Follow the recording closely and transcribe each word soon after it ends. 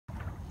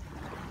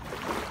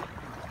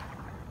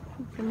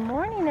Good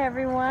morning,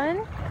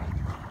 everyone.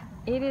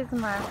 It is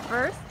my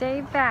first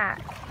day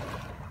back.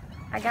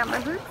 I got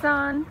my boots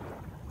on.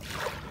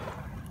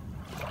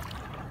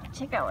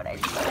 Check out what I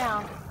just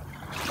found.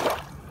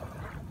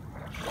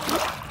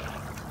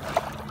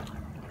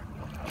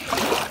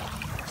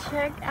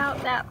 Check out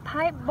that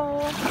pipe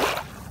bowl.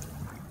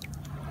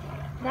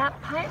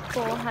 That pipe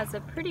bowl has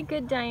a pretty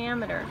good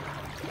diameter.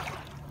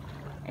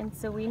 And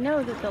so we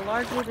know that the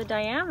larger the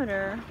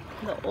diameter,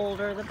 the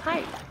older the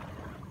pipe.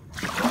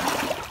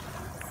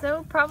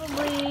 So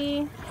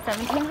probably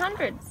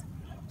 1700s.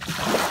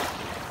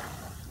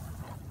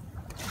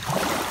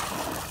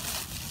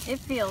 It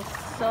feels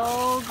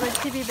so good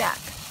to be back.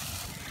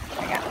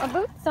 I got my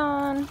boots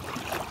on.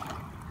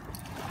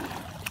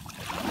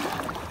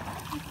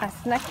 I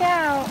snuck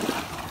out.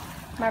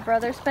 My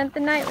brother spent the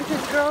night with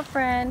his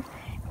girlfriend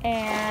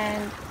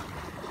and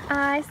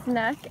I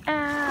snuck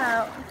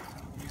out.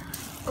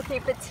 Okay,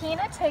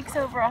 patina takes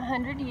over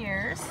 100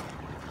 years.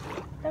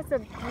 That's a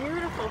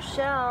beautiful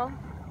shell.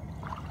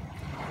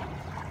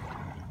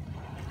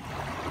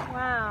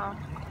 Wow.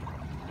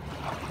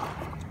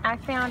 I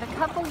found a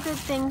couple good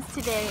things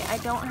today. I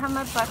don't have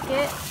my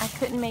bucket. I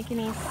couldn't make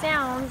any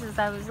sounds as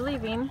I was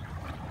leaving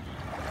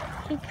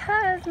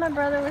because my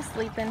brother was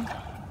sleeping.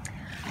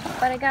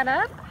 But I got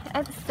up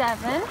at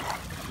 7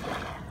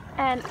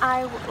 and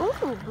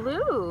ooh,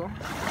 blue.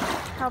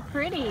 How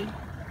pretty.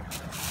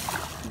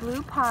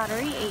 Blue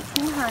pottery,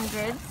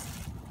 1800s.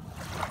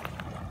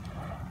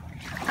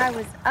 I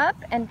was up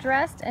and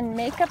dressed and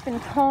makeup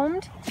and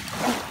combed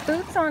and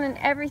boots on and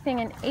everything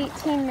in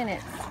 18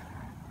 minutes.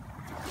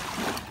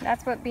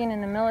 That's what being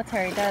in the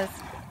military does.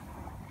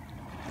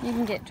 You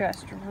can get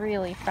dressed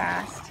really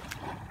fast.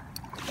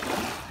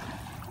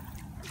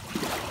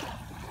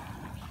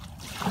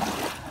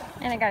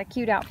 And I got a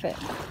cute outfit.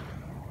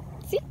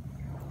 See?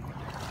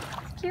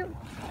 It's cute.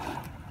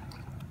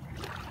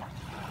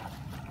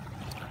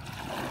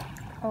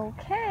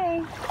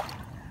 Okay.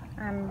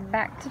 I'm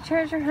back to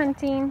treasure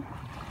hunting.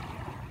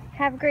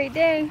 Have a great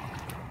day.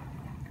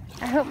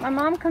 I hope my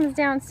mom comes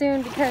down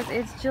soon because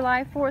it's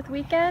July 4th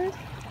weekend.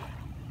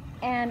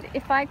 And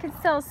if I could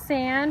sell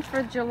sand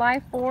for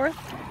July 4th,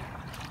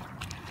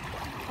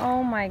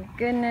 oh my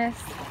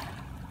goodness.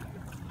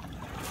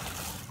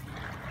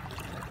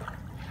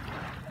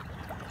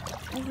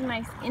 This is a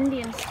nice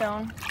Indian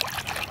stone.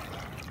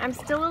 I'm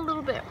still a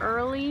little bit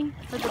early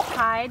for the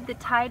tide. The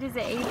tide is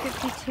at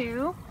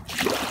 8:52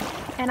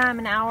 and I'm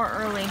an hour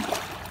early.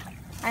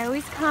 I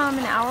always come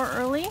an hour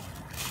early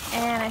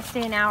and I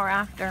stay an hour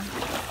after.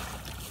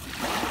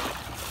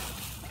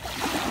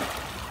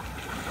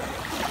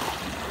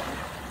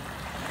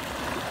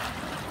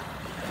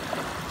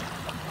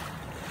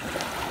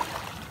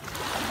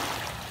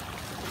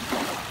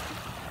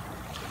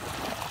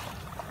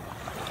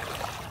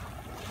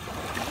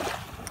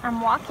 I'm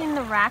walking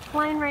the rack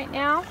line right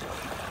now.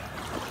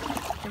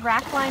 The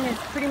rack line is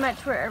pretty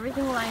much where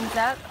everything lines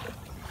up.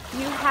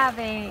 You have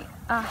a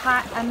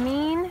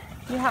mean,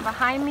 you have a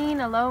high mean,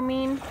 a low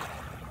mean,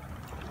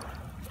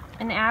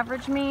 an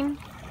average mean,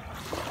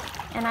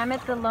 and I'm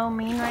at the low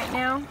mean right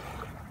now.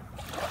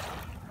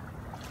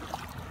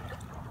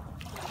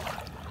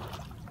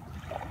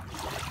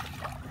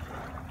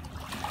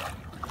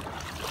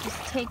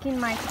 Just taking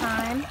my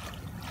time.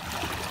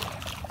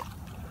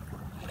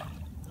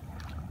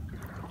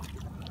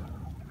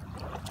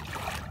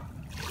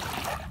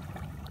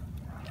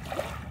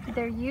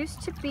 There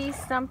used to be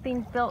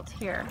something built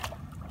here.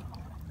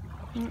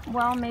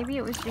 Well, maybe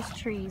it was just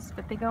trees,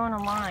 but they go in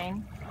a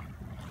line.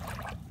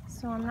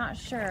 So I'm not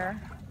sure.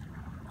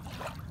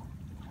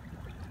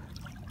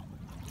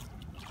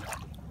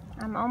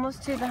 I'm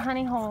almost to the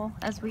honey hole,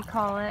 as we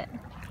call it.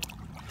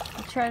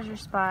 The treasure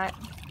spot.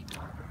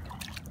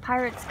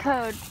 Pirate's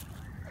code.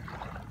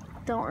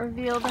 Don't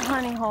reveal the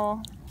honey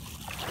hole.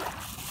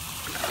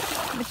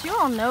 But you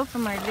all know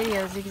from my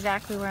videos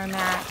exactly where I'm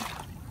at.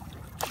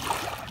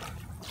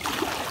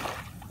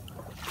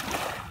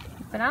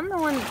 But I'm the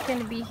one that's going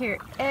to be here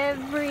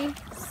every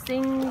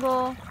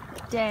single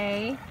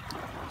day,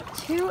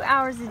 2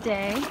 hours a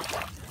day.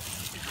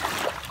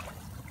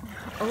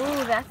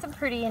 Oh, that's a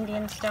pretty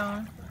Indian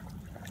stone.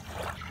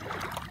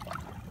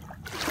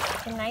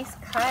 It's a nice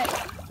cut.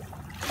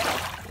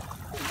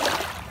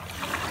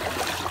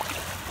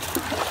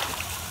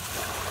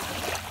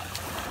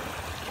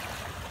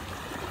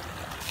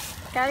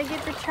 Gotta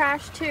get the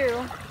trash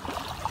too.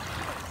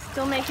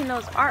 Still making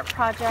those art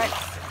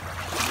projects.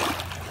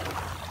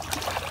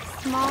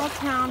 Small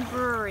town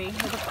brewery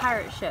with a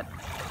pirate ship.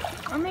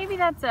 Or maybe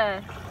that's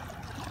a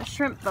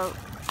shrimp boat.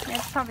 Yeah,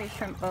 it's probably a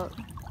shrimp boat.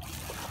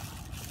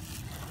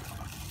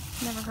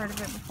 Never heard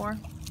of it before.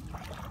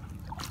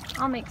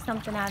 I'll make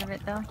something out of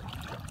it though.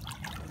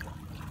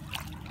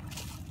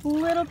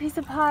 Little piece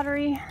of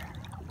pottery.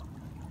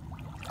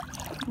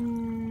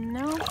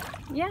 No.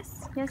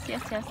 Yes.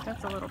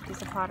 That's a little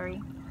piece of pottery.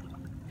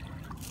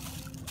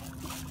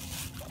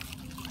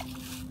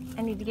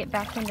 I need to get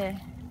back into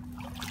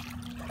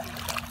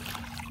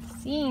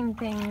seeing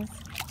things.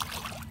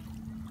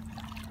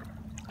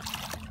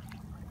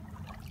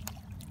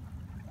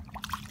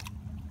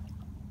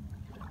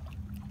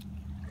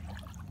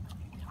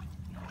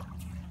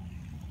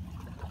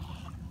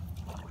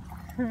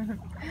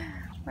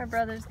 My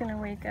brother's gonna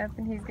wake up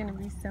and he's gonna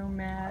be so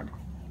mad.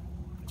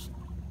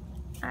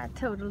 I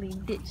totally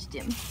ditched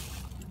him.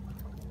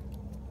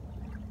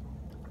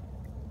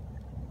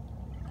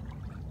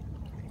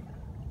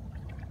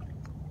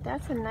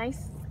 That's a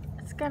nice,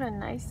 it's got a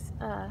nice,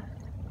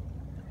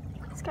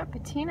 it's got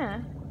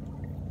patina.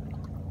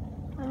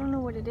 I don't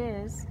know what it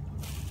is.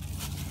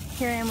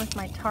 Here I am with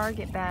my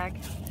Target bag.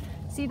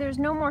 See, there's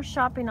no more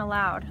shopping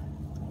allowed.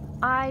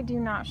 I do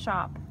not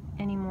shop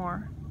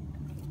anymore.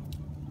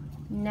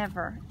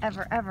 Never,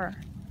 ever, ever.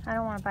 I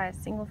don't want to buy a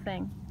single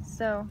thing.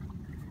 So,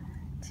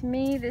 to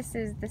me, this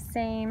is the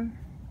same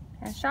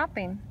as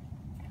shopping.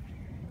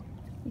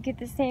 You get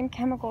the same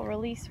chemical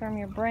release from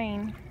your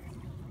brain.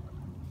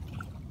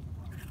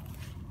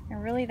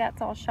 And really,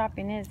 that's all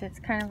shopping is. It's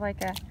kind of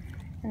like an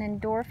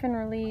endorphin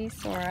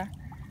release or a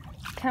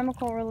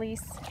chemical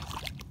release.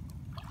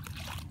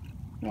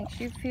 Makes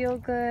you feel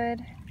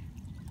good.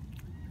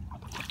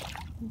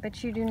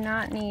 But you do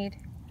not need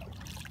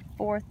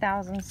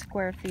 4,000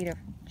 square feet of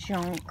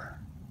junk.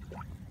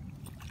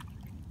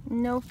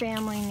 No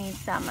family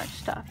needs that much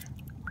stuff.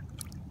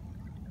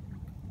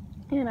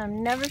 And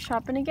I'm never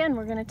shopping again.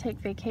 We're gonna take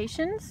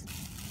vacations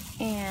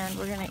and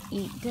we're gonna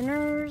eat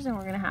dinners and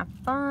we're gonna have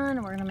fun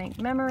and we're gonna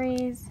make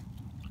memories.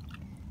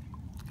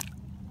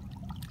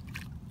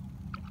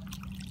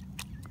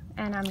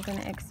 And I'm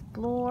gonna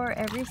explore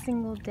every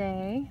single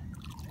day.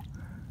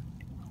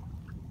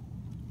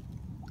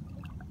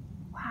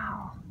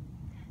 Wow.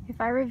 If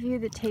I review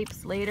the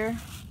tapes later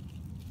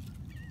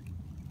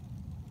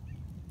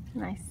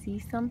and I see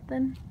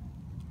something,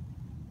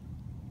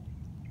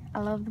 I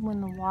love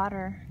when the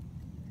water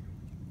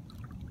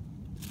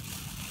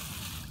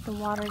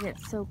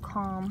gets so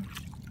calm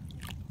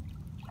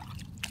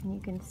and you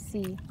can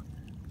see,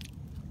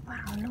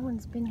 wow, no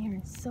one's been here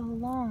in so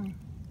long.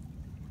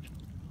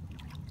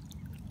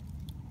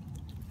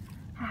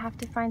 I have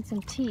to find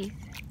some teeth.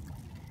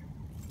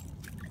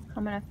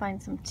 I'm gonna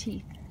find some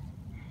teeth.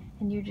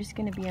 And you're just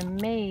gonna be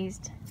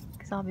amazed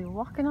because I'll be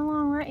walking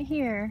along right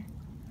here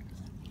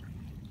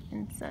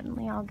and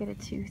suddenly I'll get a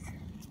tooth.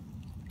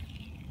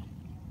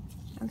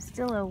 I'm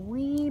still a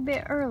wee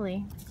bit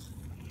early.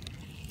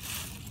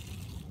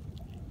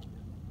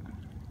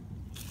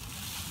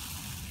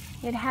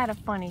 It had a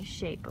funny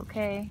shape,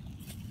 okay?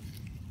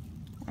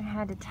 I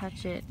had to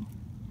touch it.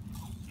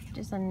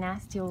 Just a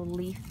nasty old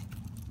leaf.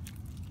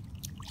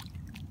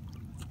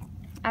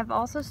 I've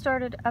also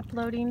started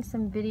uploading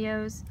some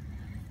videos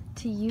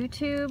to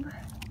YouTube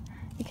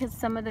because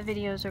some of the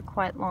videos are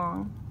quite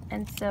long.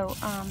 And so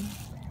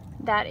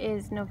that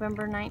is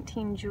November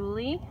 19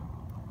 Julie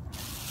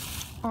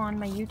on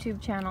my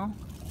YouTube channel.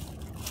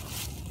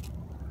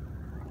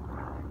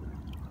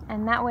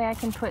 And that way I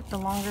can put the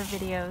longer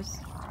videos.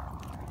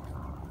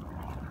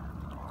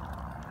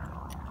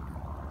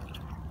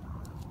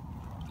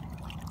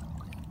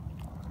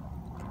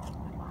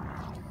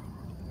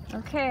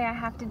 Okay, I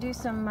have to do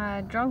some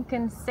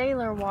drunken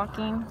sailor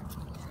walking,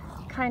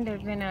 kind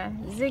of in a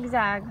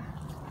zigzag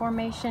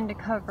formation to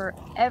cover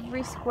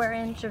every square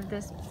inch of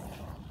this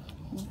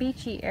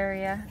beachy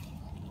area.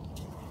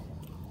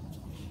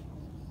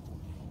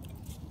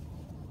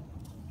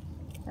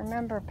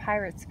 Remember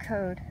Pirate's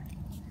Code.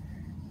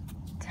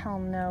 Tell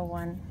no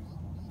one.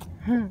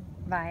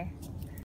 Bye.